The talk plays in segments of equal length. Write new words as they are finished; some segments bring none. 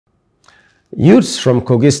Youths from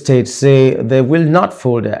Kogi State say they will not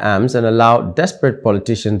fold their arms and allow desperate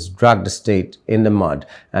politicians drag the state in the mud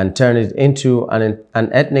and turn it into an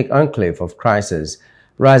ethnic enclave of crisis.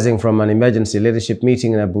 Rising from an emergency leadership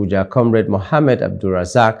meeting in Abuja, Comrade Mohammed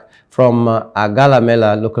Abdulrazak from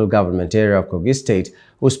Agalamela local government area of Kogi State,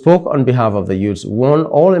 who spoke on behalf of the youths, warned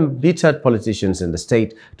all embittered politicians in the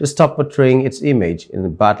state to stop portraying its image in a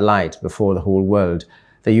bad light before the whole world.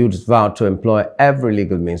 The youths vowed to employ every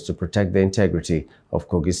legal means to protect the integrity of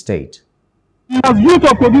Kogi State. As youth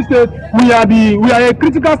of Kogi State, we are a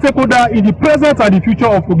critical stakeholder in the present and the future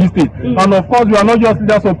of Kogi State. And of course, we are not just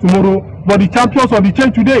leaders of tomorrow, but the champions of the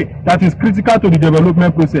change today that is critical to the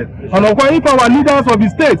development process. And of course, if our leaders of the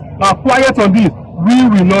state are quiet on this, we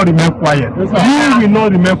will not remain quiet. We will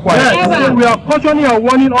not remain quiet. So we are cautioning and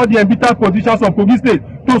warning all the embittered politicians of Kogi State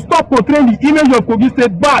to stop portraying the image of Kogi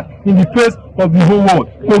State bad in the face of the whole world.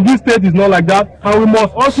 Kogi State is not like that, and we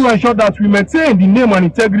must also ensure that we maintain the name and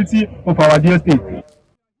integrity of our dear state.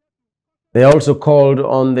 They also called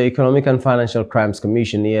on the Economic and Financial Crimes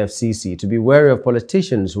Commission, EFCC, to be wary of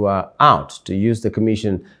politicians who are out to use the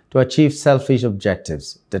commission to achieve selfish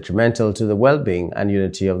objectives, detrimental to the well-being and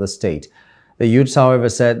unity of the state. The youths, however,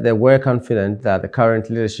 said they were confident that the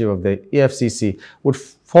current leadership of the EFCC would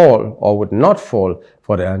fall or would not fall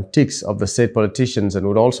for the antics of the state politicians and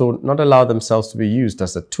would also not allow themselves to be used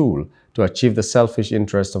as a tool to achieve the selfish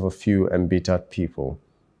interest of a few embittered people.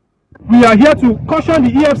 We are here to caution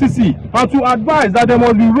the EFCC and to advise that they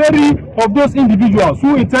must be wary of those individuals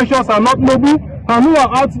whose intentions are not noble and who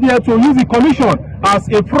are out there to use the commission as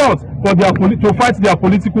a front for to fight their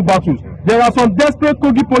political battles. There are some desperate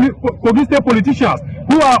Kogi State politicians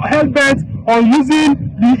who are hell-bent on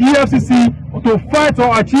using the EFCC to fight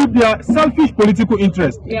or achieve their selfish political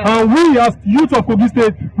interests. Yeah. And we as youth of Kogi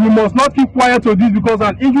State, we must not keep quiet on this, because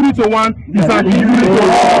an injury to one is an injury to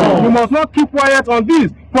all. We must not keep quiet on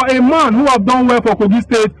this. For a man who have done well for Kogi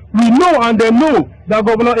State, we know and they know that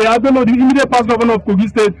Governor Eabelo, the immediate past governor of Kogi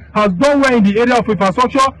State, has done well in the area of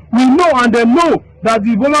infrastructure. We know and they know that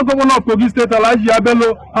the former governor of Kogi State, Alhaji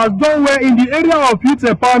Abelo, has done well in the area of youth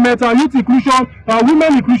empowerment and youth inclusion and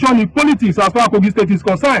women inclusion in politics as far as Kogi State is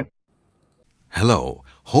concerned. Hello,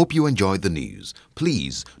 hope you enjoyed the news.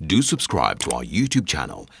 Please do subscribe to our YouTube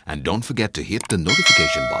channel and don't forget to hit the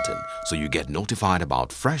notification button so you get notified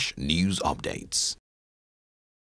about fresh news updates.